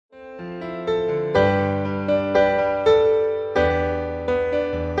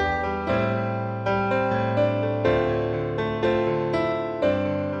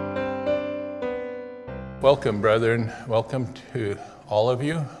Welcome, brethren. Welcome to all of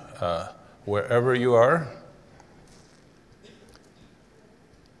you, wherever you are.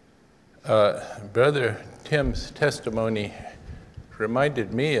 Brother Tim's testimony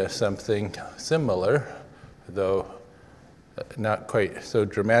reminded me of something similar, though not quite so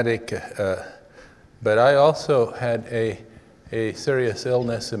dramatic. But I also had a serious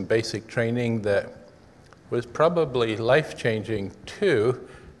illness in basic training that was probably life-changing too,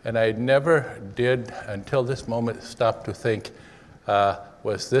 and I never did, until this moment, stop to think,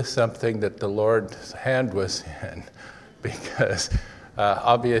 was this something that the Lord's hand was in? Because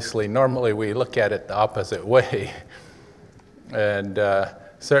obviously, normally we look at it the opposite way. And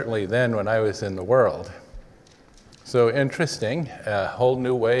certainly then when I was in the world. So interesting, a whole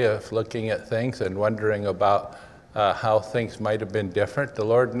new way of looking at things and wondering about how things might have been different. The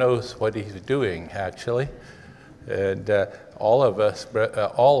Lord knows what He's doing, actually. And all of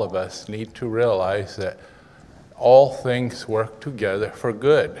us need to realize that all things work together for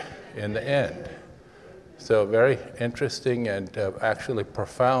good in the end. So very interesting and actually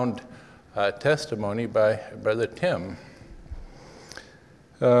profound testimony by Brother Tim.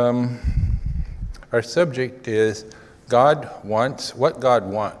 Our subject is what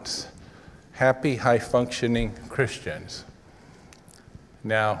God wants. Happy, high-functioning Christians.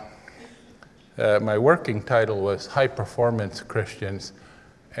 Now, my working title was High-Performance Christians,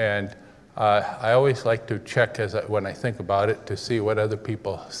 and I always like to check when I think about it to see what other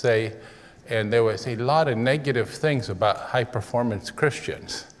people say, and there was a lot of negative things about high-performance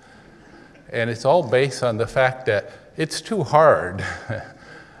Christians, and it's all based on the fact that it's too hard,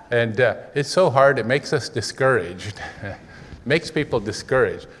 and it's so hard it makes us discouraged, makes people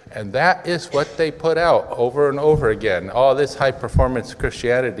discouraged, and that is what they put out over and over again. Oh, this high-performance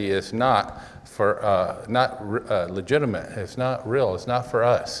Christianity is not legitimate. It's not real. It's not for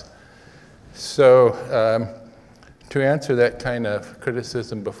us. So to answer that kind of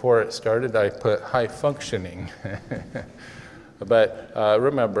criticism before it started, I put high functioning. But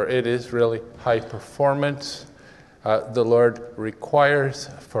remember, it is really high performance. The Lord requires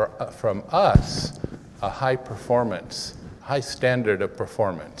from us a high performance, high standard of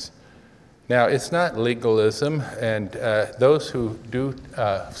performance. Now, it's not legalism, and those who do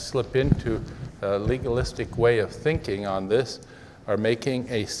slip into a legalistic way of thinking on this are making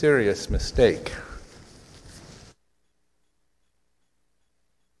a serious mistake.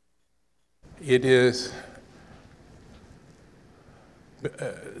 It is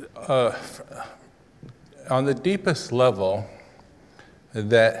on the deepest level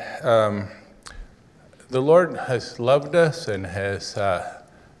that the Lord has loved us and has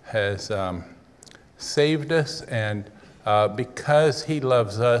saved us, and because He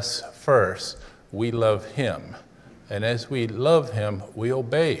loves us first, we love Him. And as we love Him, we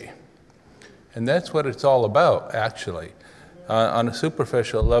obey. And that's what it's all about, actually. On a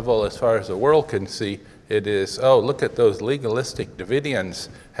superficial level, as far as the world can see, it is, oh, look at those legalistic Davidians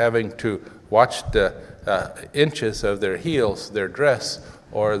having to watch the inches of their heels, their dress,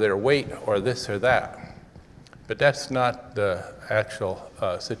 or their weight, or this or that. But that's not the actual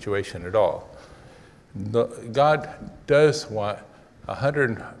situation at all. God does want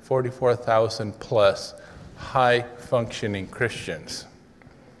 144,000 plus high-functioning Christians.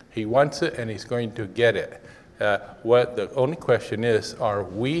 He wants it, and He's going to get it. What the only question is, are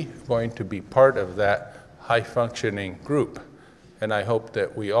we going to be part of that high-functioning group? And I hope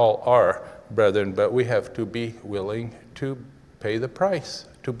that we all are, brethren, but we have to be willing to pay the price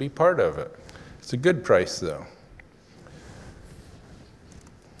to be part of it. It's a good price, though.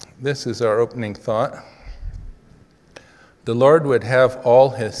 This is our opening thought. The Lord would have all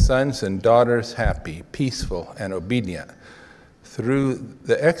His sons and daughters happy, peaceful, and obedient. Through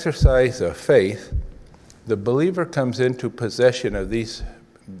the exercise of faith, the believer comes into possession of these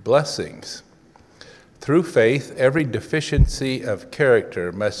blessings. Through faith, every deficiency of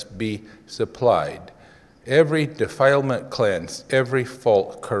character must be supplied, every defilement cleansed, every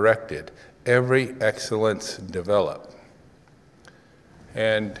fault corrected, every excellence developed.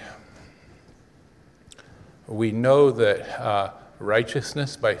 And we know that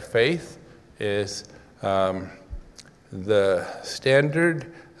righteousness by faith is the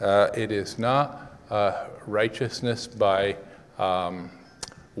standard. It is not righteousness by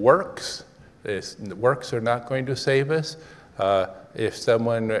works. Works are not going to save us. If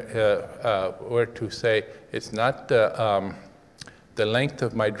someone were to say, it's not the length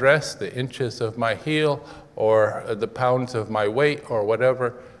of my dress, the inches of my heel, or the pounds of my weight, or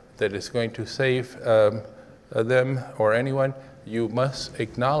whatever, that is going to save them or anyone, you must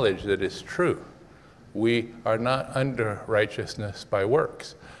acknowledge that it's true. We are not under righteousness by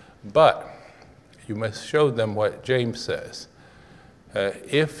works. But you must show them what James says.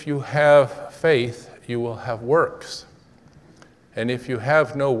 If you have faith, you will have works. And if you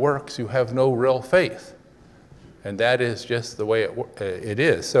have no works, you have no real faith. And that is just the way it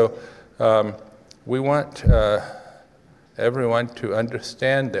is. So we want everyone to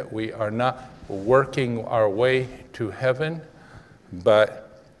understand that we are not working our way to heaven,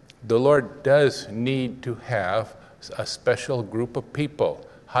 but the Lord does need to have a special group of people,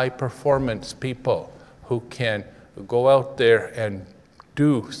 high-performance people, who can go out there and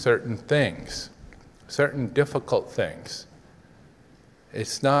do certain things, certain difficult things.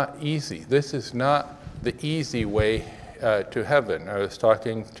 It's not easy. This is not the easy way to heaven. I was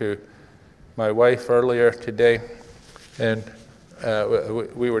talking to my wife earlier today, and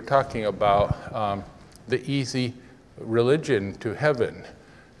we were talking about the easy religion to heaven.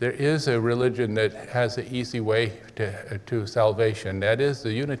 There is a religion that has an easy way to salvation. That is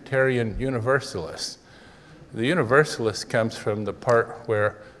the Unitarian Universalist. The Universalist comes from the part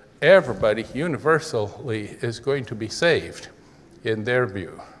where everybody universally is going to be saved, in their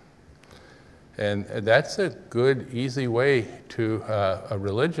view. And that's a good, easy way to a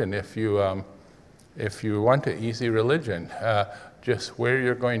religion if you want an easy religion. Just where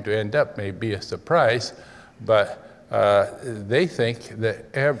you're going to end up may be a surprise, but they think that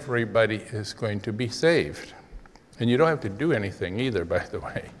everybody is going to be saved. And you don't have to do anything either, by the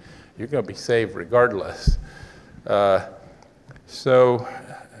way. You're going to be saved regardless. So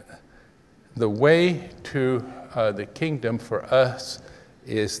the way to the kingdom for us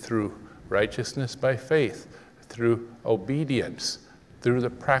is through righteousness by faith, through obedience, through the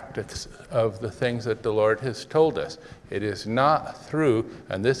practice of the things that the Lord has told us. It is not through,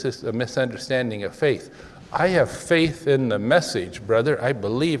 and this is a misunderstanding of faith. I have faith in the message, brother. I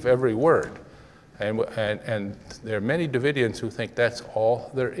believe every word. And there are many Davidians who think that's all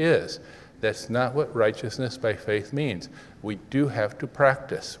there is. That's not what righteousness by faith means. We do have to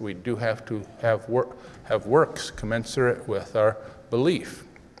practice. We do have to have works commensurate with our belief.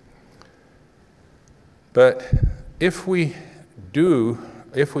 But if we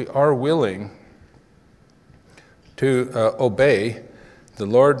are willing to obey, the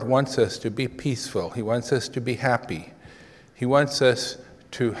Lord wants us to be peaceful. He wants us to be happy. He wants us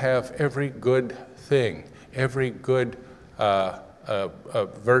to have every good thing, every good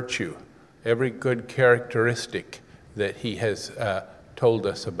virtue, every good characteristic that He has told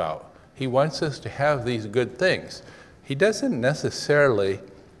us about. He wants us to have these good things. He doesn't necessarily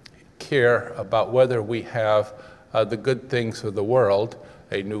care about whether we have the good things of the world,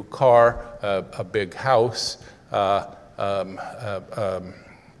 a new car, a big house, all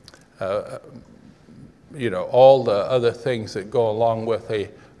the other things that go along with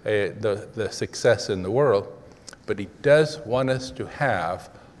the success in the world. But He does want us to have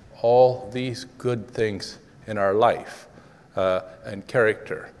all these good things in our life and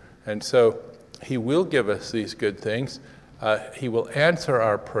character. And so He will give us these good things. He will answer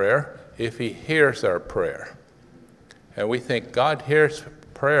our prayer if He hears our prayer. And we think God hears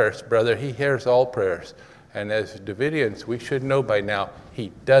prayers, brother. He hears all prayers. And as Davidians, we should know by now,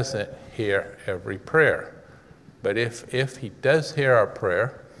 He doesn't hear every prayer. But if He does hear our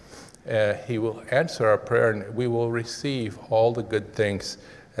prayer, He will answer our prayer, and we will receive all the good things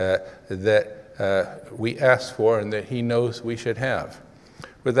that we ask for and that He knows we should have.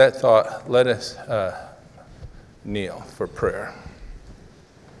 With that thought, let us kneel for prayer.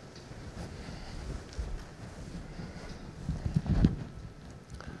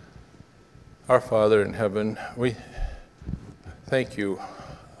 Our Father in heaven, we thank You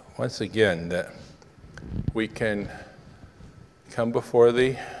once again that we can come before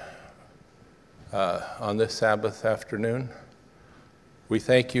Thee on this Sabbath afternoon. We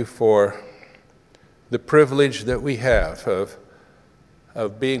thank You for the privilege that we have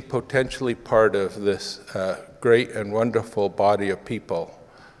of being potentially part of this great and wonderful body of people,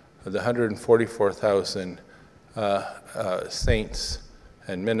 the 144,000 saints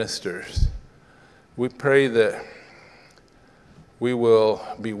and ministers. We pray that we will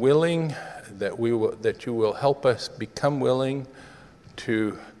be willing, that You will help us become willing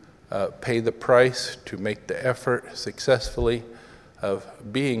to pay the price, to make the effort successfully of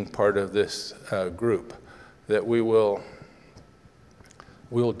being part of this group, that we'll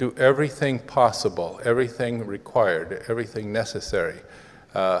do everything possible, everything required, everything necessary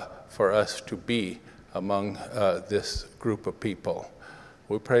for us to be among this group of people.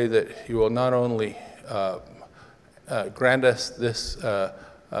 We pray that You will not only grant us this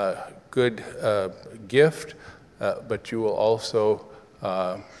good gift, but You will also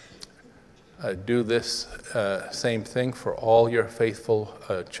do this same thing for all Your faithful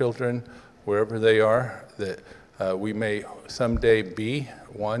children wherever they are, that we may someday be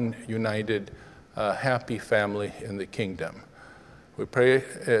one united, happy family in the kingdom. We pray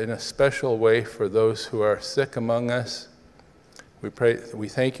in a special way for those who are sick among us. We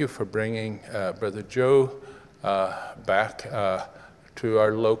thank you for bringing Brother Joe back to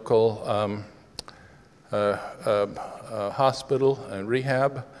our local hospital and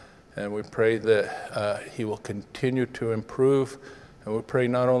rehab, and we pray that he will continue to improve. And we pray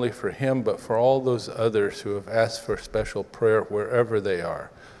not only for him, but for all those others who have asked for special prayer wherever they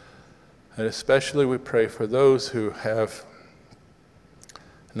are. And especially we pray for those who have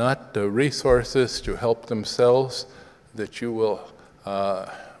not the resources to help themselves, that you will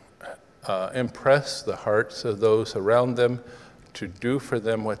impress the hearts of those around them to do for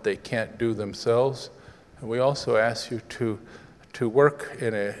them what they can't do themselves. And we also ask you to work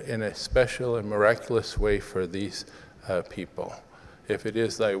in a special and miraculous way for these people, if it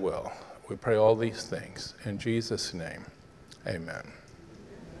is thy will. We pray all these things in Jesus' name. Amen.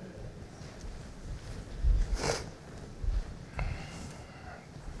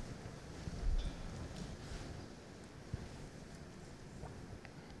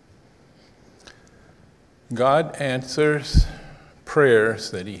 God answers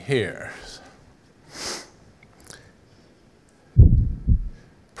prayers that he hears.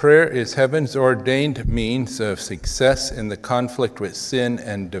 Prayer is heaven's ordained means of success in the conflict with sin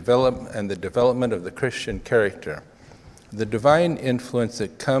and the development of the Christian character. The divine influence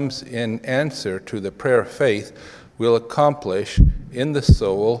that comes in answer to the prayer of faith will accomplish in the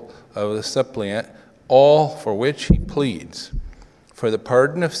soul of the suppliant all for which he pleads: for the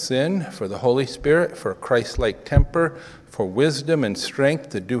pardon of sin, for the Holy Spirit, for Christ-like temper, for wisdom and strength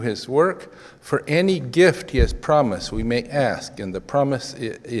to do his work, for any gift he has promised we may ask, and the promise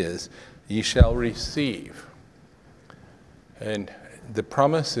is, ye shall receive. And the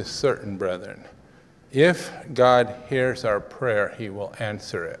promise is certain, brethren. If God hears our prayer, he will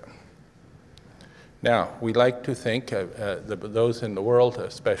answer it. Now, we like to think, those in the world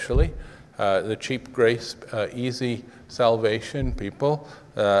especially, the cheap grace, easy salvation people,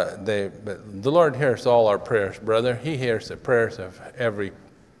 the Lord hears all our prayers, brother. He hears the prayers of every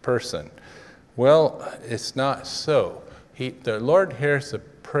person. Well, it's not so. The Lord hears the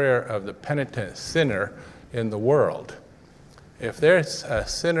prayer of the penitent sinner in the world. If there's a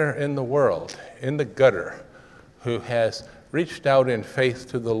sinner in the world, in the gutter, who has reached out in faith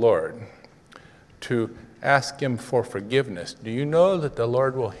to the Lord to ask him for forgiveness, do you know that the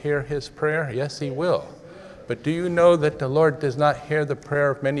Lord will hear his prayer? Yes, he will. But do you know that the Lord does not hear the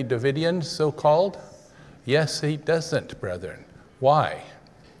prayer of many Davidians, so-called? Yes, he doesn't, brethren. Why?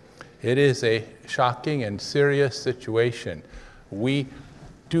 It is a shocking and serious situation. We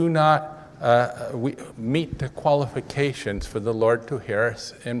do not we meet the qualifications for the Lord to hear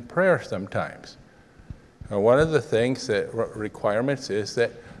us in prayer sometimes. Now, one of the things that requirements is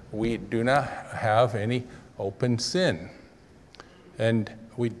that we do not have any open sin. And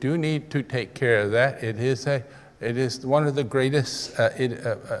we do need to take care of that. It is one of the greatest,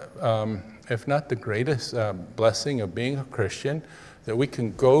 if not the greatest blessing of being a Christian, that we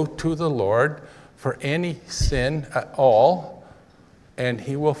can go to the Lord for any sin at all, and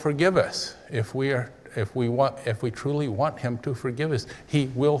he will forgive us. If we truly want him to forgive us, he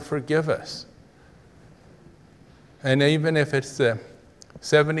will forgive us. And even if it's the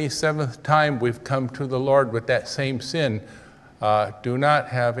 77th time we've come to the Lord with that same sin, do not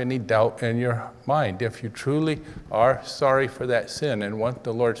have any doubt in your mind. If you truly are sorry for that sin and want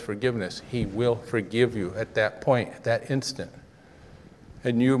the Lord's forgiveness, he will forgive you at that point, at that instant.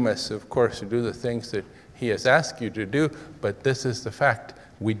 And you must, of course, do the things that he has asked you to do, but this is the fact.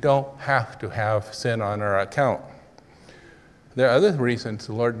 We don't have to have sin on our account. There are other reasons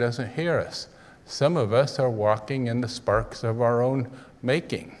the Lord doesn't hear us. Some of us are walking in the sparks of our own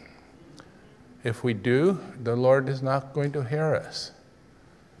making. If we do, the Lord is not going to hear us.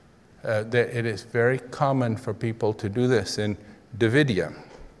 It is very common for people to do this in Davidia.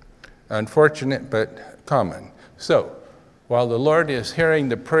 Unfortunate, but common. So, while the Lord is hearing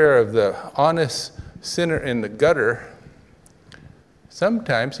the prayer of the honest sinner in the gutter,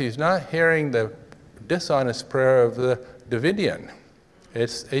 sometimes he's not hearing the dishonest prayer of the Davidian.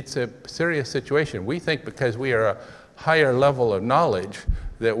 It's a serious situation. We think because we are a higher level of knowledge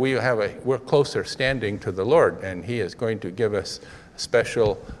that we're closer standing to the Lord, and he is going to give us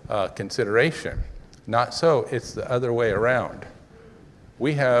special consideration. Not so. It's the other way around.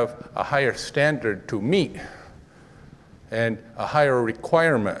 We have a higher standard to meet and a higher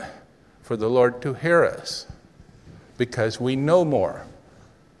requirement for the Lord to hear us because we know more,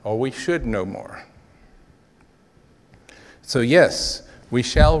 or we should know more. So yes, We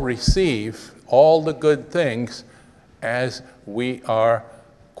shall receive all the good things as we are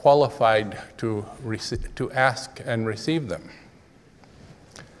qualified to ask and receive them.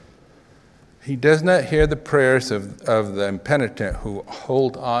 He does not hear the prayers of the impenitent who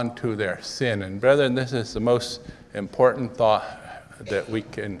hold on to their sin. And brethren, this is the most important thought that we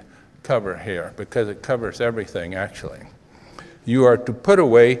can cover here, because it covers everything, actually. You are to put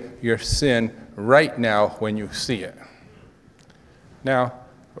away your sin right now when you see it. Now,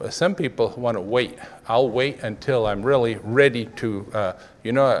 some people want to wait. I'll wait until I'm really ready to,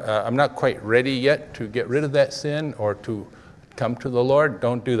 I'm not quite ready yet to get rid of that sin or to come to the Lord.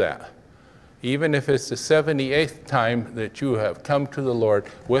 Don't do that. Even if it's the 78th time that you have come to the Lord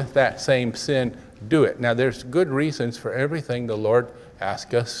with that same sin, do it. Now, there's good reasons for everything the Lord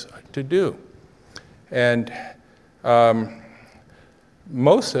asks us to do. And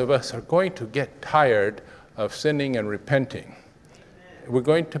most of us are going to get tired of sinning and repenting. We're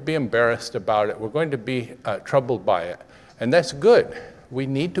going to be embarrassed about it. We're going to be troubled by it. And that's good. We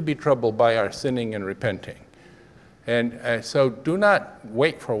need to be troubled by our sinning and repenting. And so do not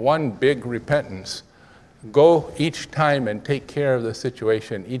wait for one big repentance. Go each time and take care of the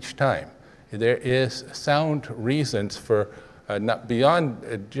situation each time. There is sound reasons for not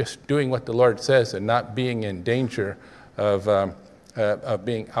beyond just doing what the Lord says and not being in danger of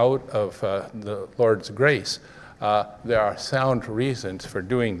being out of the Lord's grace. There are sound reasons for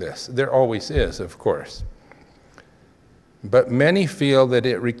doing this. There always is, of course. But many feel that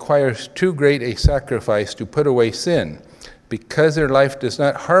it requires too great a sacrifice to put away sin, because their life does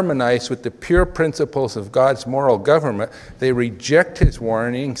not harmonize with the pure principles of God's moral government. They reject his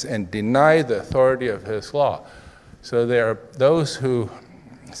warnings and deny the authority of his law. So there are those who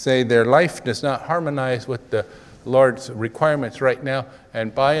say their life does not harmonize with the Lord's requirements right now,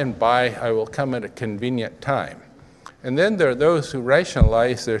 and by I will come at a convenient time. And then there are those who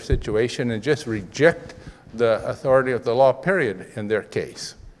rationalize their situation and just reject the authority of the law, period, in their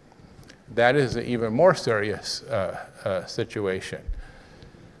case. That is an even more serious situation.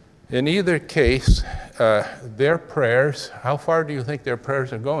 In either case, their prayers, how far do you think their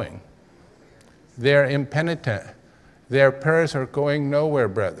prayers are going? They're impenitent. Their prayers are going nowhere,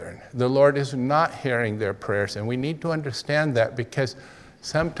 brethren. The Lord is not hearing their prayers, and we need to understand that, because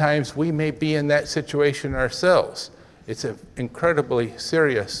sometimes we may be in that situation ourselves. It's an incredibly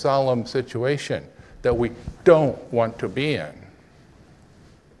serious, solemn situation that we don't want to be in.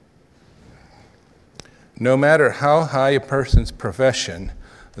 No matter how high a person's profession,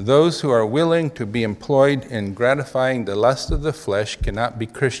 those who are willing to be employed in gratifying the lust of the flesh cannot be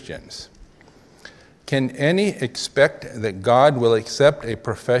Christians. Can any expect that God will accept a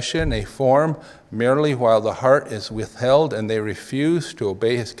profession, a form, merely while the heart is withheld and they refuse to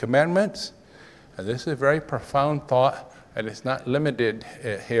obey his commandments? And this is a very profound thought, and it's not limited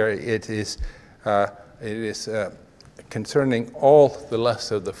here. It is concerning all the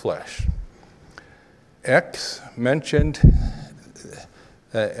lusts of the flesh. X mentioned,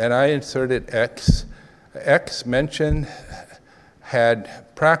 and I inserted X. X mentioned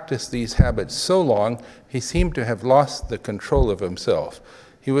had practiced these habits so long, he seemed to have lost the control of himself.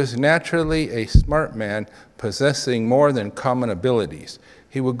 He was naturally a smart man, possessing more than common abilities.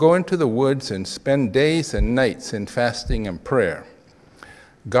 He would go into the woods and spend days and nights in fasting and prayer.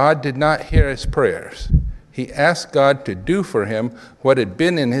 God did not hear his prayers. He asked God to do for him what had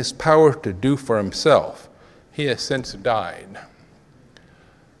been in his power to do for himself. He has since died.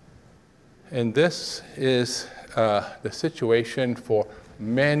 And this is the situation for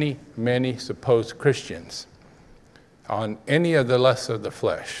many, many supposed Christians on any of the lusts of the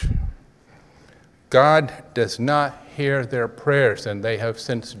flesh. God does not hear their prayers, and they have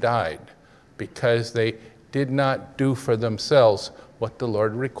since died because they did not do for themselves what the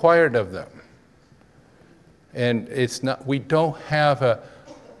Lord required of them. And it's not, we have a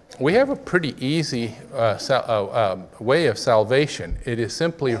pretty easy way of salvation. It is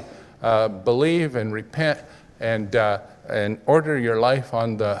simply believe and repent and order your life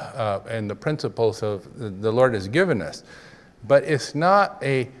on the principles of the Lord has given us. But it's not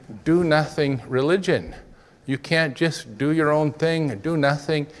a do-nothing religion. You can't just do your own thing, do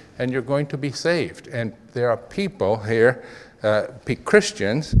nothing, and you're going to be saved. And there are people here,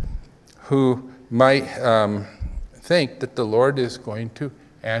 Christians, who might think that the Lord is going to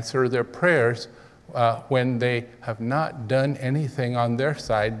answer their prayers when they have not done anything on their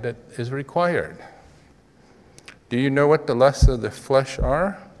side that is required. Do you know what the lusts of the flesh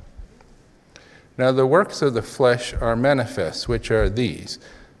are? Now the works of the flesh are manifest, which are these: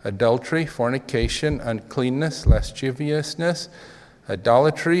 adultery, fornication, uncleanness, lasciviousness,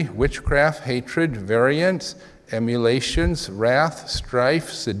 idolatry, witchcraft, hatred, variance, emulations, wrath, strife,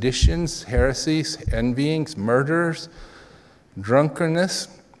 seditions, heresies, envyings, murders, drunkenness,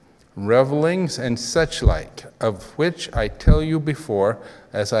 revelings, and such like, of which I tell you before,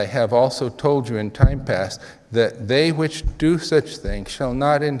 as I have also told you in time past, that they which do such things shall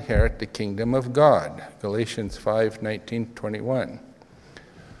not inherit the kingdom of God. Galatians 5:19-21.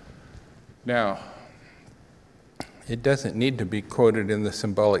 Now, it doesn't need to be quoted in the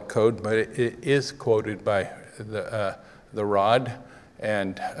symbolic code, but it is quoted by the rod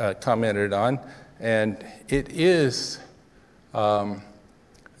and commented on, and it is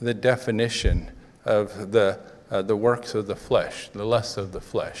the definition of the works of the flesh, the lusts of the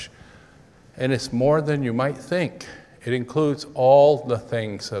flesh. And it's more than you might think. It includes all the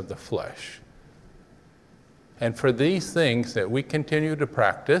things of the flesh. And for these things that we continue to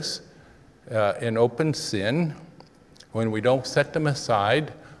practice in open sin, when we don't set them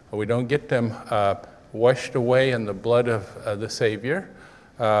aside, or we don't get them washed away in the blood of the Savior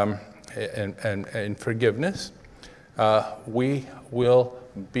and forgiveness, we will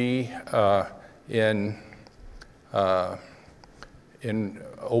be in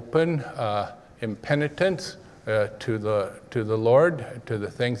open impenitence to the Lord, to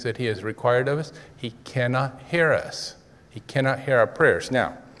the things that He has required of us. He cannot hear us. He cannot hear our prayers.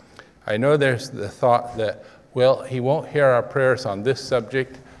 Now, I know there's the thought that, well, He won't hear our prayers on this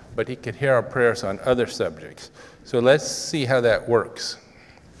subject, but He could hear our prayers on other subjects. So let's see how that works.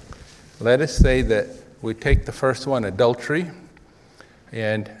 Let us say that we take the first one, adultery,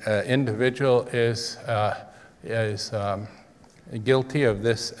 and an individual is guilty of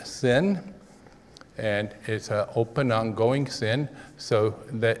this sin, and it's an open, ongoing sin, so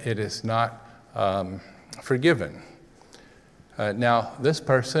that it is not forgiven. Now, this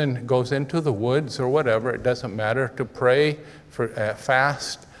person goes into the woods or whatever, it doesn't matter, to pray,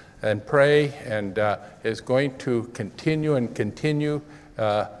 fast and pray, and is going to continue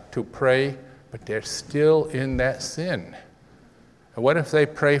to pray, but they're still in that sin. And what if they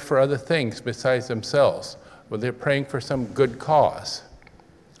pray for other things besides themselves? Well, they're praying for some good cause.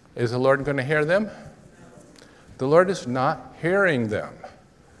 Is the Lord going to hear them? The Lord is not hearing them.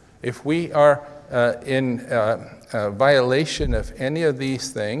 If we are in violation of any of these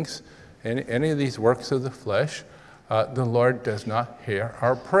things, any of these works of the flesh, the Lord does not hear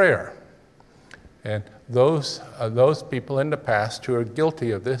our prayer. And those people in the past who are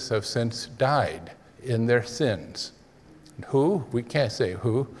guilty of this have since died in their sins. Who? We can't say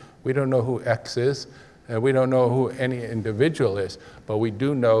who. We don't know who X is. We don't know who any individual is, but we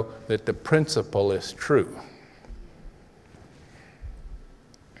do know that the principle is true.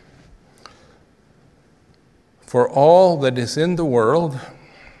 For all that is in the world,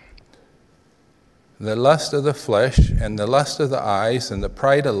 the lust of the flesh and the lust of the eyes and the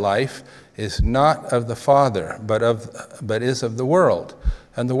pride of life is not of the Father, but is of the world.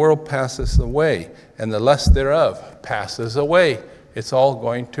 And the world passes away, and the lust thereof passes away. It's all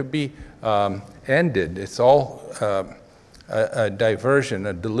going to be ended. It's all a diversion,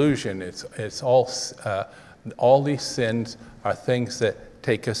 a delusion. It's all these sins are things that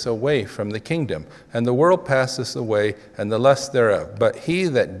take us away from the kingdom. And the world passes away, and the lust thereof. But he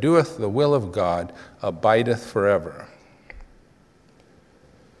that doeth the will of God abideth forever.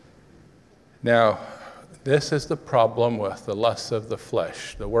 Now, this is the problem with the lusts of the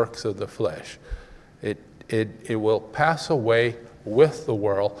flesh, the works of the flesh. It will pass away with the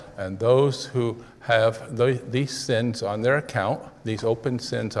world, and those who have these sins on their account, these open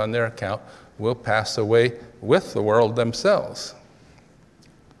sins on their account, will pass away with the world themselves.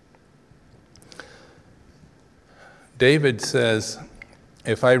 David says,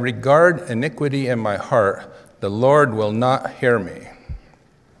 "If I regard iniquity in my heart, the Lord will not hear me."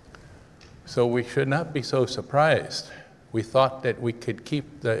 So we should not be so surprised. We thought that we could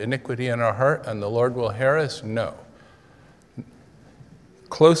keep the iniquity in our heart and the Lord will hear us? No.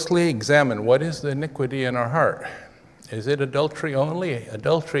 Closely examine, what is the iniquity in our heart? Is it adultery only?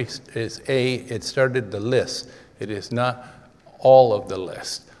 Adultery is it started the list. It is not all of the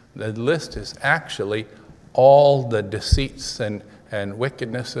list. The list is actually all the deceits and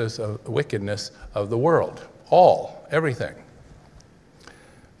wickedness of the world. Everything.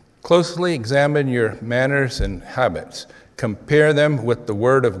 Closely examine your manners and habits. Compare them with the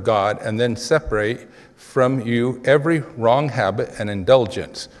Word of God, and then separate from you every wrong habit and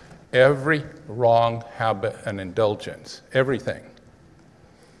indulgence. Every wrong habit and indulgence. Everything.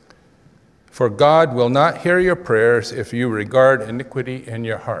 For God will not hear your prayers if you regard iniquity in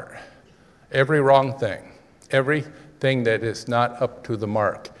your heart. Every wrong thing. Everything that is not up to the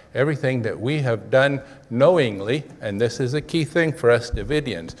mark. everything that we have done knowingly, and this is a key thing for us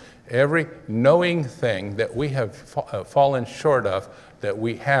Davidians, every knowing thing that we have fallen short of, that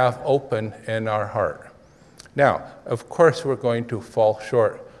we have open in our heart. Now, of course, we're going to fall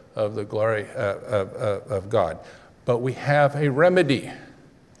short of the glory of God, but we have a remedy.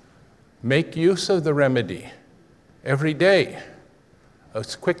 Make use of the remedy every day,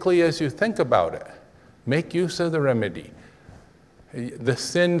 as quickly as you think about it. Make use of the remedy. The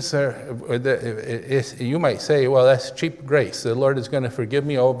sins you might say, well, that's cheap grace. The Lord is going to forgive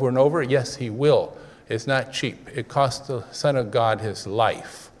me over and over. Yes, he will. It's not cheap. It cost the Son of God his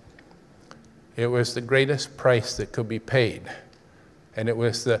life. It was the greatest price that could be paid. And it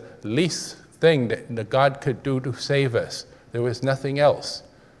was the least thing that God could do to save us. There was nothing else.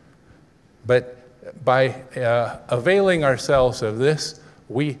 But by availing ourselves of this,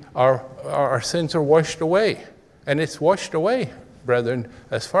 our sins are washed away. And it's washed away, brethren.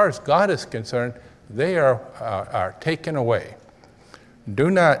 As far as God is concerned, they are taken away.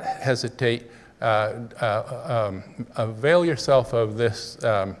 Do not hesitate. Avail yourself of this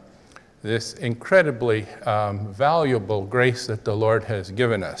incredibly valuable grace that the Lord has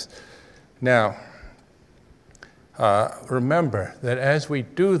given us. Now, remember that as we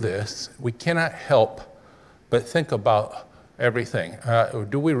do this, we cannot help but think about everything.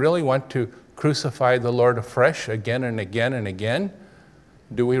 Do we really want to crucify the Lord afresh again and again and again?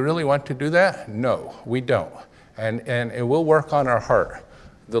 Do we really want to do that? No, we don't. And it will work on our heart.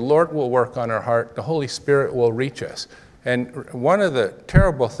 The Lord will work on our heart. The Holy Spirit will reach us. And one of the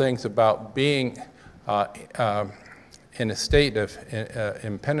terrible things about being in a state of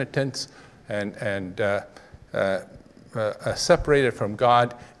impenitence and separated from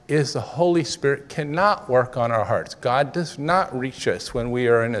God is the Holy Spirit cannot work on our hearts. God does not reach us when we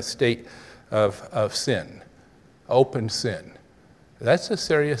are in a state of sin, open sin. That's a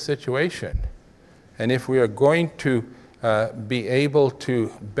serious situation. And if we are going to be able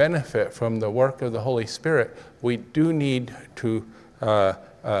to benefit from the work of the Holy Spirit, we do need to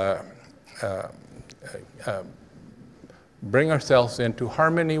bring ourselves into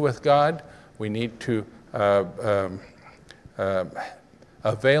harmony with God. We need to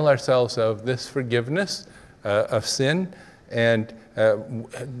avail ourselves of this forgiveness of sin, and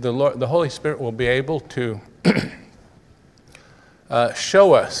the Holy Spirit will be able to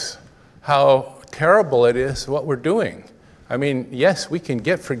show us how terrible it is what we're doing. I mean, yes, we can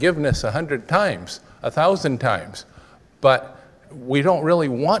get forgiveness 100 times, 1,000 times, but we don't really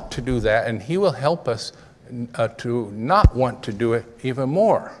want to do that, and he will help us to not want to do it even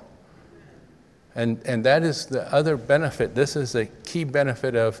more. And that is the other benefit. This is a key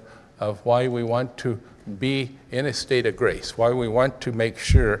benefit of why we want to be in a state of grace, why we want to make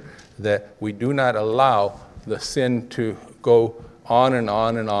sure that we do not allow the sin to go on and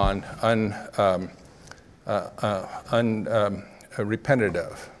on and on, unrepented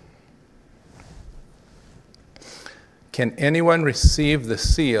of. Can anyone receive the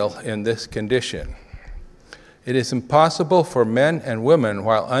seal in this condition? It is impossible for men and women,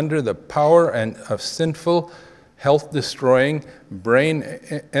 while under the power of sinful, health-destroying,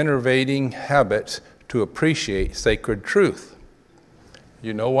 brain-enervating habits, to appreciate sacred truth.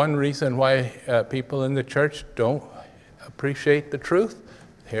 You know one reason why people in the church don't appreciate the truth?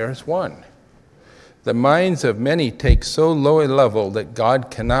 Here's one. The minds of many take so low a level that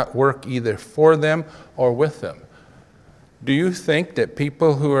God cannot work either for them or with them. Do you think that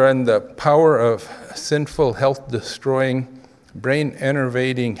people who are in the power of sinful, health-destroying,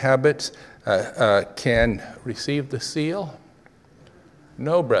 brain-enervating habits can receive the seal?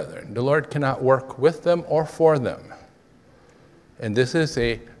 No, brethren. The Lord cannot work with them or for them. And this is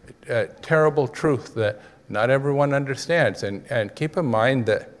a terrible truth that not everyone understands. And keep in mind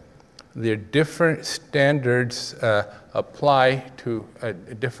that the different standards apply to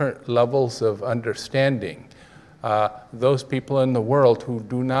different levels of understanding. Those people in the world who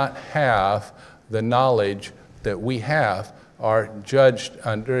do not have the knowledge that we have are judged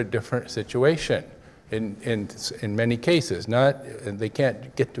under a different situation in many cases. They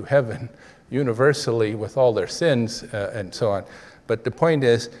can't get to heaven universally with all their sins and so on. But the point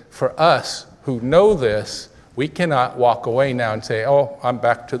is, for us who know this, we cannot walk away now and say, oh, I'm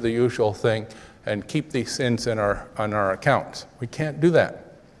back to the usual thing and keep these sins on our accounts. We can't do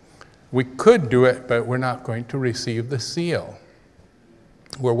that. We could do it, but we're not going to receive the seal.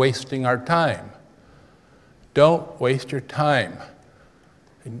 We're wasting our time. Don't waste your time.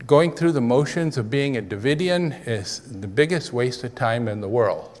 Going through the motions of being a Davidian is the biggest waste of time in the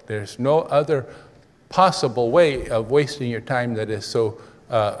world. There's no other possible way of wasting your time that is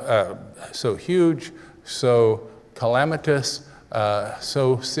so huge, so calamitous,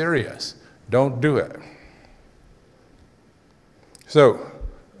 so serious. Don't do it. So,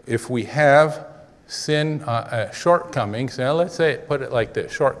 if we have sin shortcomings, now let's put it like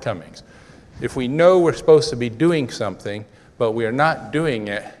this, shortcomings. If we know we're supposed to be doing something, but we are not doing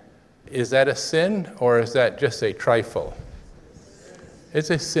it, is that a sin or is that just a trifle? It's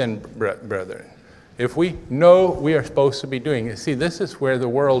a sin, brethren. If we know we are supposed to be doing it, see, this is where the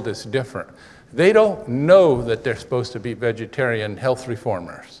world is different. They don't know that they're supposed to be vegetarian health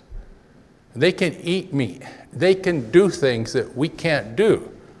reformers. They can eat meat. They can do things that we can't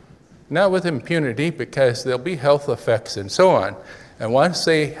do. Not with impunity, because there'll be health effects and so on. And once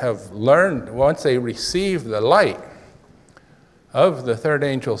they have learned, once they receive the light of the third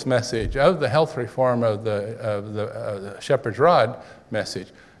angel's message, of the health reform of the shepherd's rod message,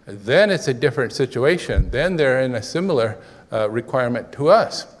 then it's a different situation. Then they're in a similar requirement to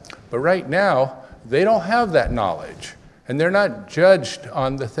us. But right now, they don't have that knowledge. And they're not judged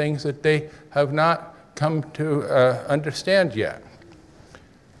on the things that they have not come to understand yet.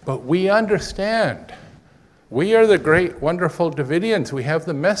 But we understand. We are the great, wonderful Davidians. We have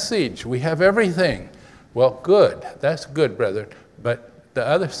the message. We have everything. Well, good. That's good, brethren. But the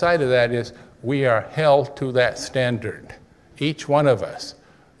other side of that is we are held to that standard. Each one of us.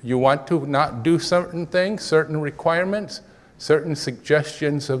 You want to not do certain things, certain requirements, certain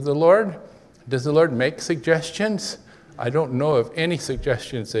suggestions of the Lord? Does the Lord make suggestions? I don't know of any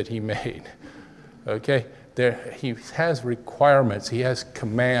suggestions that he made. Okay? He has requirements. He has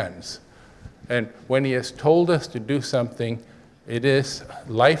commands. And when he has told us to do something, it is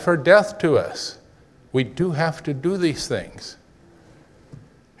life or death to us. We do have to do these things.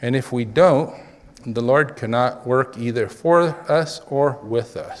 And if we don't, the Lord cannot work either for us or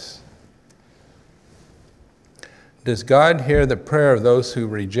with us. Does God hear the prayer of those who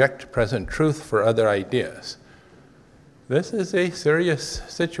reject present truth for other ideas? This is a serious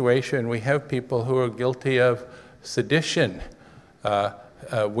situation. We have people who are guilty of sedition.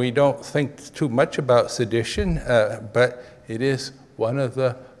 We don't think too much about sedition, but it is one of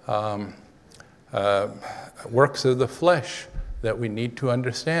the works of the flesh that we need to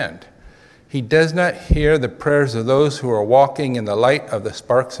understand. He does not hear the prayers of those who are walking in the light of the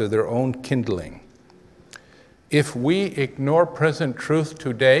sparks of their own kindling. If we ignore present truth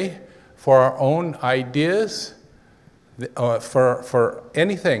today for our own ideas, for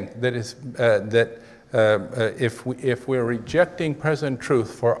anything that is if we're rejecting present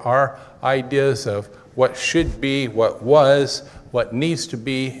truth for our ideas of what should be, what was, what needs to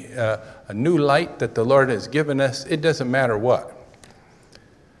be, a new light that the Lord has given us, it doesn't matter what.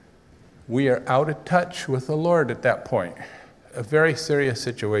 We are out of touch with the Lord at that point. A very serious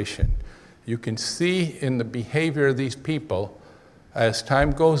situation. You can see in the behavior of these people as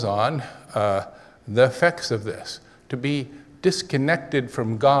time goes on the effects of this. To be disconnected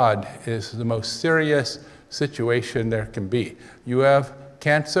from God is the most serious situation there can be. You have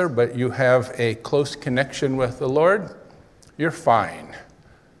cancer, but you have a close connection with the Lord, you're fine.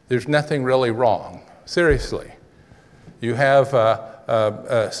 There's nothing really wrong, seriously. You have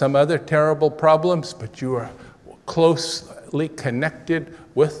some other terrible problems, but you are closely connected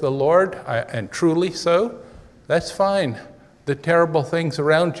with the Lord, and truly so, that's fine. The terrible things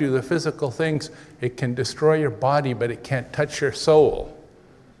around you, the physical things, it can destroy your body, but it can't touch your soul.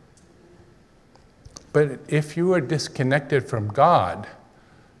 But if you are disconnected from God,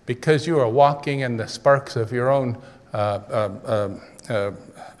 because you are walking in the sparks of your own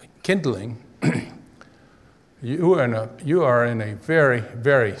kindling, you are in a very,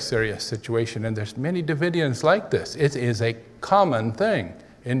 very serious situation. And there's many Davidians like this. It is a common thing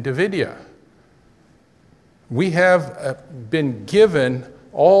in Davidia. We have been given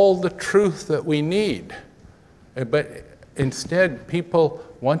all the truth that we need. But instead, people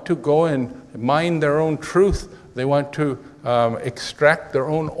want to go and mine their own truth. They want to extract their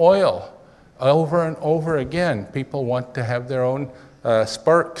own oil over and over again. People want to have their own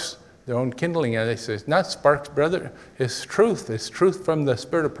sparks, their own kindling. And they say, it's not sparks, brother. It's truth. It's truth from the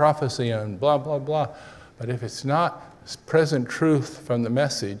spirit of prophecy and blah, blah, blah. But if it's not present truth from the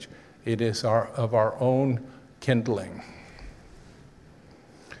message, it is of our own kindling.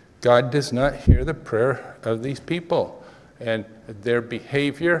 God does not hear the prayer of these people, and their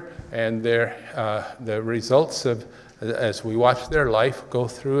behavior and the results of, as we watch their life go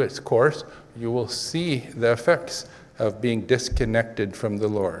through its course, you will see the effects of being disconnected from the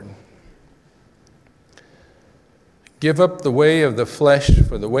Lord. Give up the way of the flesh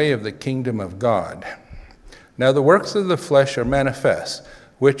for the way of the kingdom of God. Now the works of the flesh are manifest,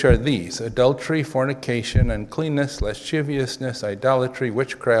 which are these: adultery, fornication, uncleanness, lasciviousness, idolatry,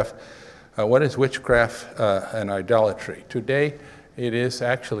 witchcraft, What is witchcraft and idolatry? Today, it is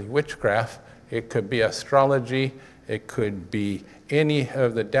actually witchcraft. It could be astrology. It could be any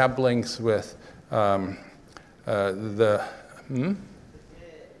of the dabblings with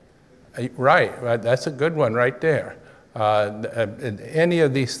Right, that's a good one right there. Any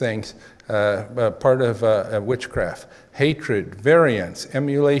of these things, part of witchcraft. Hatred, variance,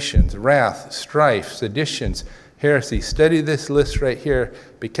 emulations, wrath, strife, seditions, heresy. Study this list right here,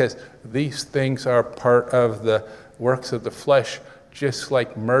 because these things are part of the works of the flesh, just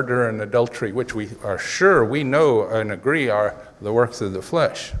like murder and adultery, which we are sure we know and agree are the works of the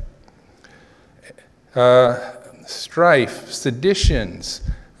flesh. Strife, seditions.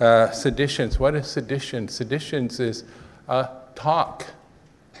 Seditions, what is sedition? Seditions is talk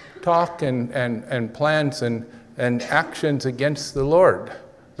and plans and actions against the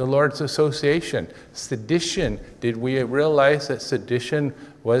Lord's association. Sedition, did we realize that sedition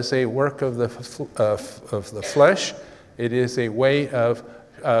was a work of the flesh? It is a way of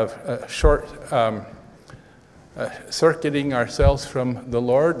circuiting ourselves from the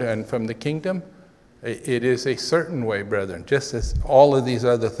Lord and from the kingdom. It is a certain way, brethren, just as all of these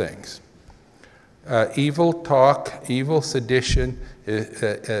other things. Evil talk, evil sedition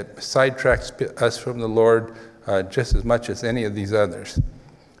sidetracks us from the Lord just as much as any of these others.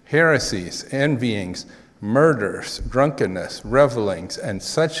 Heresies, envyings, murders, drunkenness, revelings, and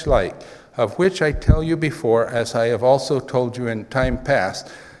such like, of which I tell you before, as I have also told you in time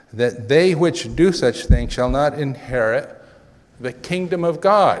past, that they which do such things shall not inherit the kingdom of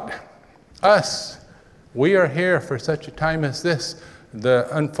God. Us. We are here for such a time as this, the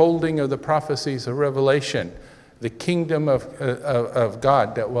unfolding of the prophecies of Revelation, the kingdom of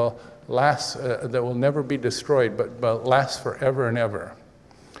God that will last, that will never be destroyed, but last forever and ever.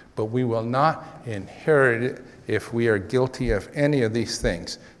 But we will not inherit it if we are guilty of any of these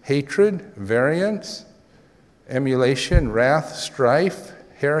things. Hatred, variance, emulation, wrath, strife,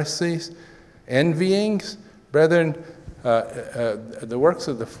 heresies, envyings. Brethren, the works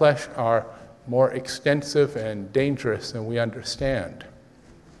of the flesh are more extensive and dangerous than we understand.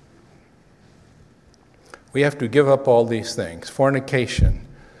 We have to give up all these things: fornication,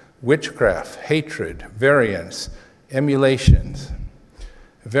 witchcraft, hatred, variance, emulations.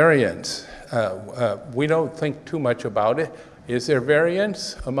 Variance, we don't think too much about it. Is there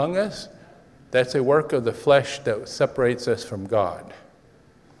variance among us? That's a work of the flesh that separates us from God.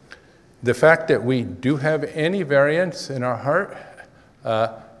 The fact that we do have any variance in our heart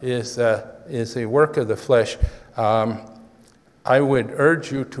is a work of the flesh. I would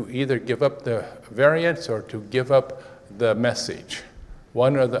urge you to either give up the variance or to give up the message,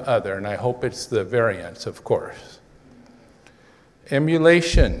 one or the other, and I hope it's the variance, of course.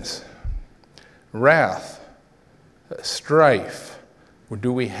 Emulations, wrath, strife.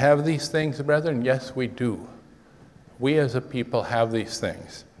 Do we have these things, brethren? Yes, we do. We as a people have these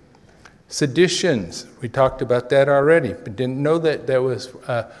things. Seditions, we talked about that already, but didn't know that that was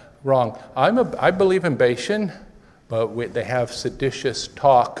wrong. I believe in Bashan, but they have seditious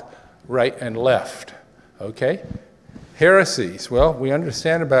talk right and left, okay? Heresies, well, we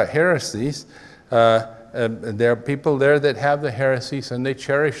understand about heresies. There are people there that have the heresies and they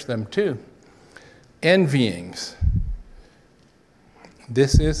cherish them too. Envyings,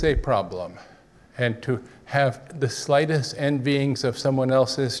 this is a problem. And to have the slightest envyings of someone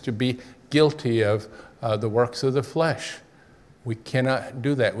else is to be guilty of the works of the flesh. We cannot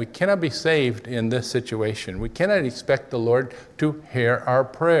do that. We cannot be saved in this situation. We cannot expect the Lord to hear our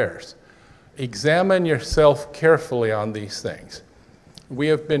prayers. Examine yourself carefully on these things. We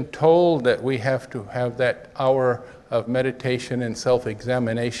have been told that we have to have that hour of meditation and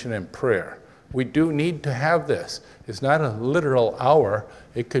self-examination and prayer. We do need to have this. It's not a literal hour.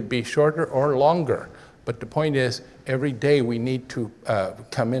 It could be shorter or longer. But the point is, every day we need to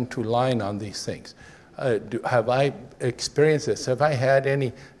come into line on these things. Have I experienced this? Have I had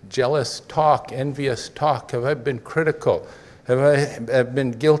any jealous talk, envious talk? Have I been critical? Have I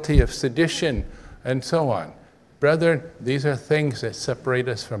been guilty of sedition and so on? Brethren, these are things that separate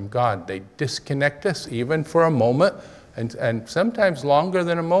us from God. They disconnect us even for a moment, and sometimes longer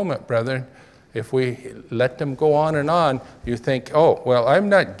than a moment, brethren. If we let them go on, you think, oh, well, I'm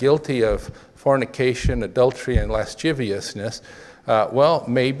not guilty of fornication, adultery, and lasciviousness. Well,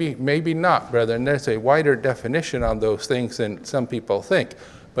 maybe not, brethren. There's a wider definition on those things than some people think.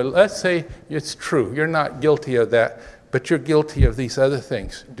 But let's say it's true. You're not guilty of that, but you're guilty of these other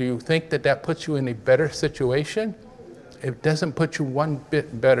things. Do you think that that puts you in a better situation? It doesn't put you one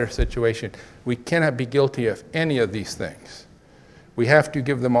bit better situation. We cannot be guilty of any of these things. We have to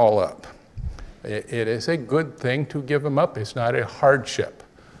give them all up. It is a good thing to give them up. It's not a hardship.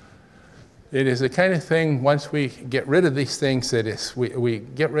 It is the kind of thing, once we get rid of these things, we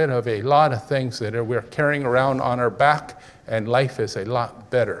get rid of a lot of things that we're carrying around on our back, and life is a lot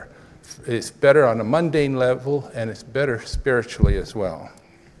better. It's better on a mundane level, and it's better spiritually as well.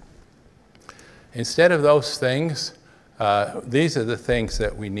 Instead of those things, these are the things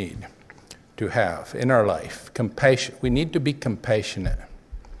that we need to have in our life. Compassion. We need to be compassionate.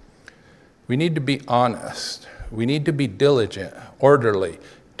 We need to be honest. We need to be diligent, orderly,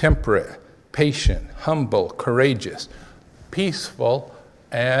 temperate, patient, humble, courageous, peaceful,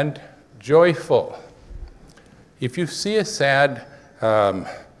 and joyful. If you see a sad, a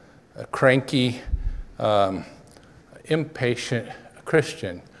cranky, impatient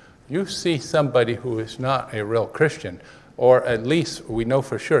Christian, you see somebody who is not a real Christian, or at least we know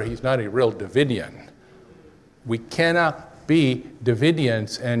for sure he's not a real Davidian. We cannot be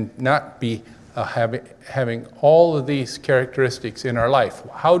Davidians and not be having all of these characteristics in our life.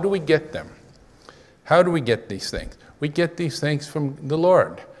 How do we get them? How do we get these things? We get these things from the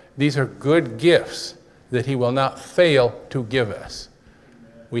Lord. These are good gifts that he will not fail to give us.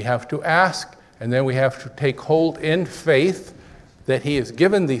 We have to ask, and then we have to take hold in faith that he has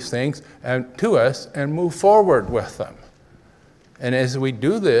given these things to us and move forward with them. And as we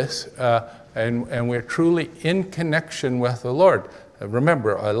do this, and we're truly in connection with the Lord,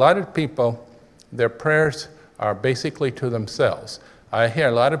 remember, a lot of people, their prayers are basically to themselves. I hear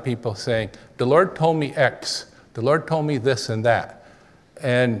a lot of people saying, the Lord told me X, the Lord told me this and that.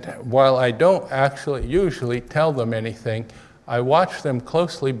 And while I don't actually usually tell them anything, I watch them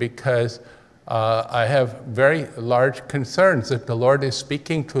closely because I have very large concerns that the Lord is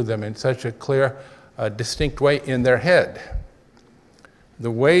speaking to them in such a clear, distinct way in their head.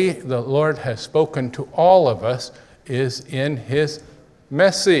 The way the Lord has spoken to all of us is in his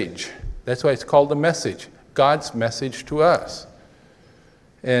message. That's why it's called a message, God's message to us.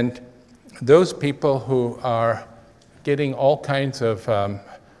 And those people who are getting all kinds of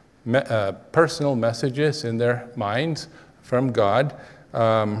personal messages in their minds from God,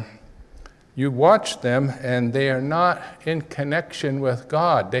 you watch them and they are not in connection with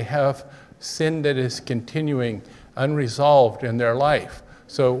God. They have sin that is continuing unresolved in their life.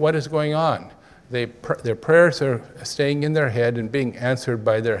 So what is going on? Their prayers are staying in their head and being answered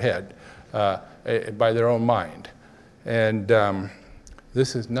by their head, by their own mind. And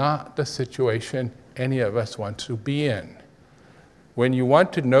this is not the situation any of us want to be in. When you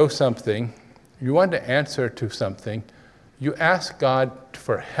want to know something, you want to answer to something, you ask God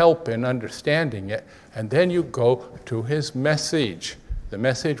for help in understanding it, and then you go to his message. The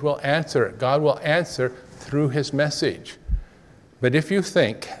message will answer it. God will answer through his message. But if you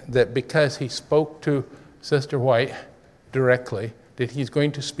think that because he spoke to Sister White directly, that he's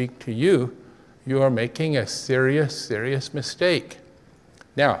going to speak to you, you are making a serious, serious mistake.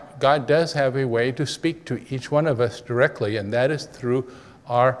 Now, God does have a way to speak to each one of us directly, and that is through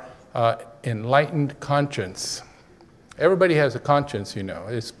our enlightened conscience. Everybody has a conscience, you know.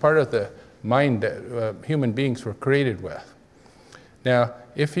 It's part of the mind that human beings were created with. Now,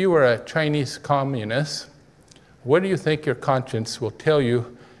 if you were a Chinese communist, what do you think your conscience will tell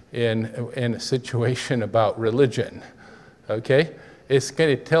you in a situation about religion? Okay? It's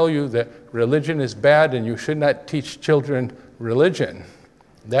going to tell you that religion is bad and you should not teach children religion.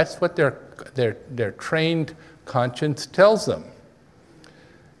 That's what their trained conscience tells them.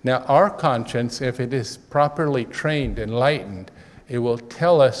 Now, our conscience, if it is properly trained, enlightened, it will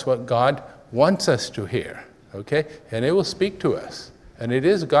tell us what God wants us to hear, okay? And it will speak to us. And it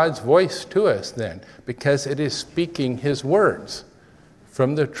is God's voice to us then, because it is speaking his words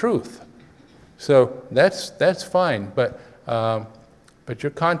from the truth. So that's fine, but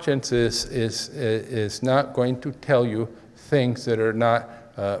your conscience is not going to tell you things that are not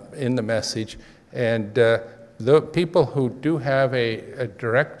in the message. And the people who do have a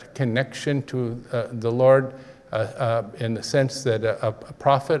direct connection to the Lord in the sense that a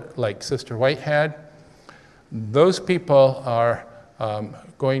prophet like Sister White had, those people are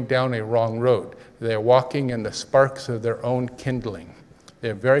going down a wrong road. They're walking in the sparks of their own kindling.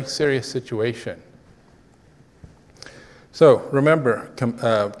 They're a very serious situation. So remember,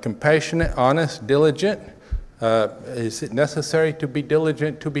 compassionate, honest, diligent. Is it necessary to be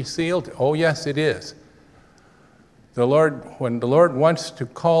diligent to be sealed? Oh, yes, it is. When the Lord wants to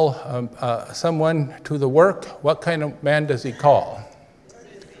call someone to the work, what kind of man does he call?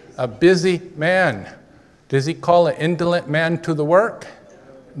 A busy man. Does he call an indolent man to the work?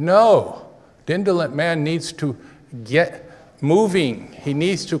 No. The indolent man needs to get moving. He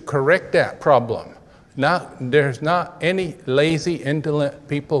needs to correct that problem. There's not any lazy, indolent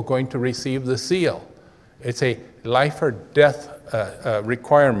people going to receive the seal. It's a life or death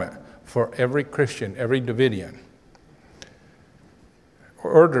requirement for every Christian, every Davidian.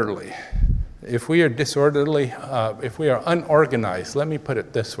 Orderly. If we are disorderly, if we are unorganized, let me put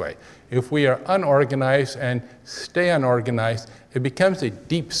it this way. If we are unorganized and stay unorganized, it becomes a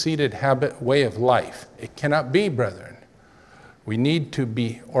deep-seated habit, way of life. It cannot be, brethren. We need to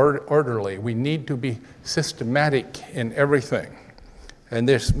be orderly. We need to be systematic in everything. And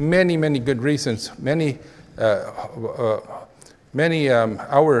there's many, many good reasons, many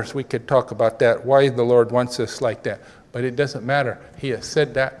hours we could talk about that, why the Lord wants us like that. But it doesn't matter. He has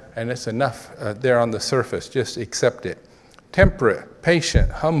said that, and it's enough there on the surface. Just accept it. Temperate, patient,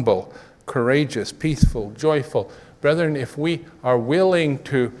 humble, courageous, peaceful, joyful. Brethren, if we are willing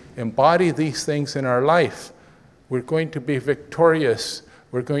to embody these things in our life, we're going to be victorious.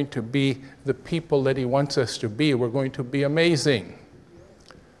 We're going to be the people that He wants us to be. We're going to be amazing.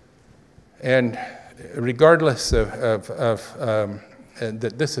 And regardless of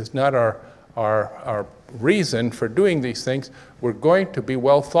that this is not our reason for doing these things, we're going to be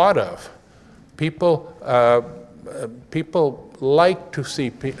well thought of. People like to see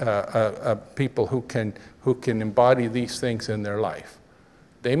people who can embody these things in their life.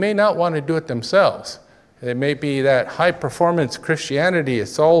 They may not want to do it themselves. It may be that high-performance Christianity,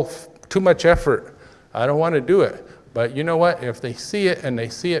 it's all too much effort. I don't want to do it. But you know what? If they see it and they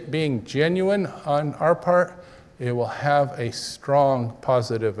see it being genuine on our part, it will have a strong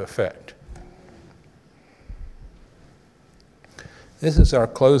positive effect. This is our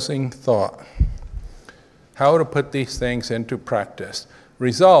closing thought. How to put these things into practice.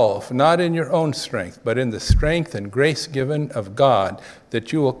 Resolve, not in your own strength, but in the strength and grace given of God,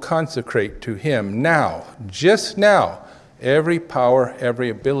 that you will consecrate to Him now, just now, every power, every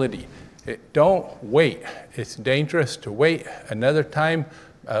ability. Don't wait. It's dangerous to wait. Another time,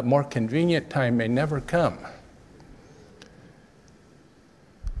 a more convenient time may never come.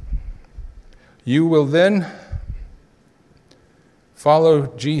 You will then follow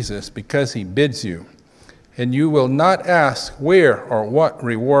Jesus because He bids you, and you will not ask where or what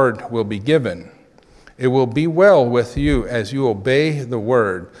reward will be given. It will be well with you as you obey the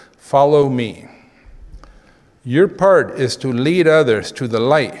word. Follow me. Your part is to lead others to the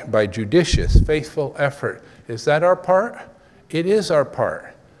light by judicious, faithful effort. Is that our part? It is our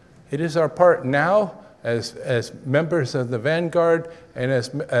part. It is our part now as members of the Vanguard and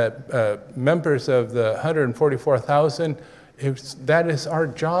as members of the 144,000. That is our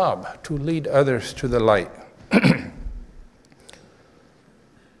job, to lead others to the light.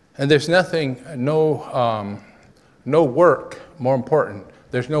 And there's nothing, no work more important.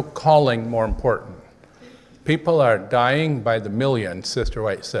 There's no calling more important. People are dying by the millions, Sister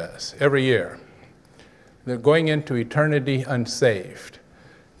White says, every year. They're going into eternity unsaved.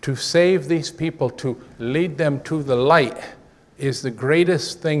 To save these people, to lead them to the light, is the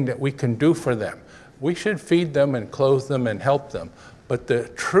greatest thing that we can do for them. We should feed them and clothe them and help them. But the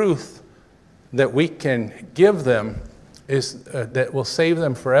truth that we can give them is that will save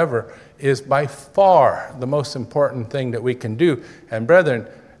them forever is by far the most important thing that we can do. And brethren,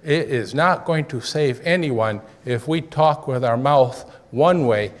 it is not going to save anyone if we talk with our mouth one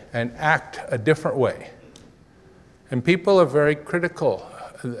way and act a different way. And people are very critical.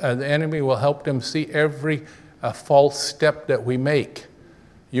 The enemy will help them see every false step that we make.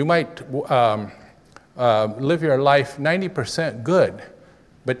 You might live your life 90% good,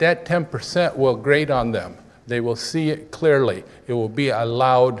 but that 10% will grate on them. They will see it clearly. It will be a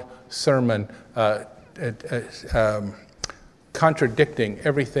loud sermon contradicting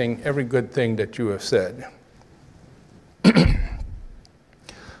everything, every good thing that you have said.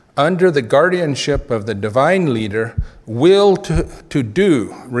 Under the guardianship of the divine leader, will to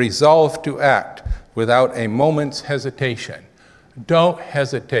do, resolve to act without a moment's hesitation. Don't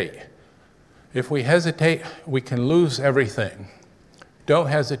hesitate. If we hesitate, we can lose everything. Don't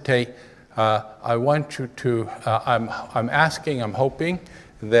hesitate. I want you to, I'm asking, I'm hoping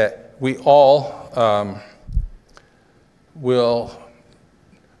that we all will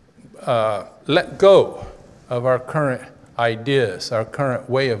let go of our current ideas, our current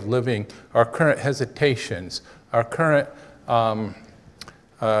way of living, our current hesitations, our current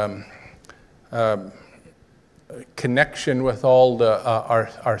connection with all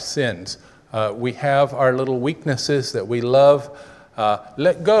our sins. We have our little weaknesses that we love.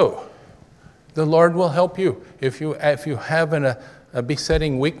 Let go. The Lord will help you. If you have a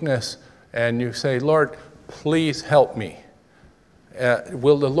besetting weakness and you say, Lord, please help me.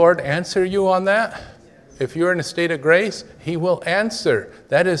 Will the Lord answer you on that? If you're in a state of grace, He will answer.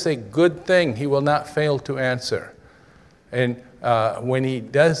 That is a good thing. He will not fail to answer. And when He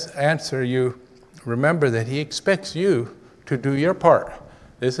does answer you, remember that He expects you to do your part.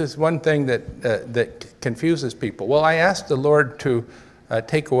 This is one thing that confuses people. Well, I asked the Lord to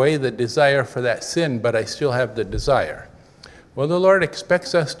take away the desire for that sin, but I still have the desire. Well, the Lord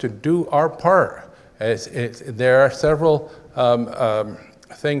expects us to do our part. There are several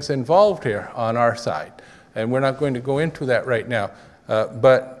things involved here on our side, and we're not going to go into that right now.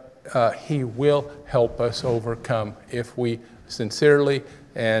 But He will help us overcome if we sincerely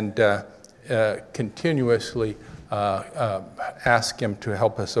and continuously ask Him to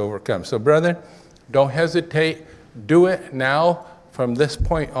help us overcome. So, brethren, don't hesitate. Do it now. From this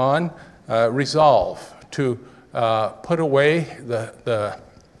point on, resolve to put away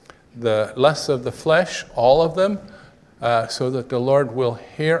the lusts of the flesh, all of them, so that the Lord will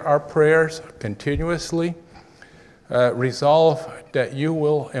hear our prayers continuously. Resolve that you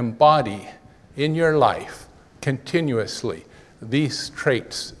will embody in your life continuously these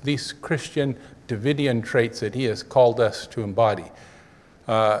traits, these Christian Davidian traits that He has called us to embody.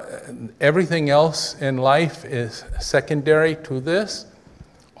 Everything else in life is secondary to this.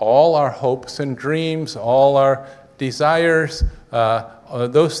 All our hopes and dreams, all our desires,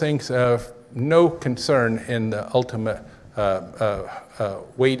 those things have no concern in the ultimate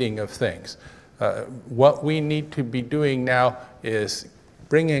weighting of things. What we need to be doing now is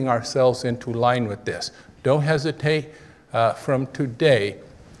bringing ourselves into line with this. Don't hesitate. From today,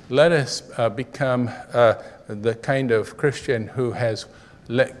 let us become the kind of Christian who has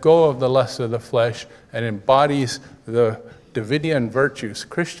let go of the lust of the flesh and embodies the Davidian virtues,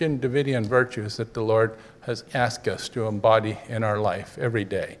 Christian Davidian virtues that the Lord has asked us to embody in our life every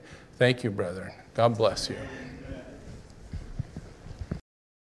day. Thank you, brethren. God bless you.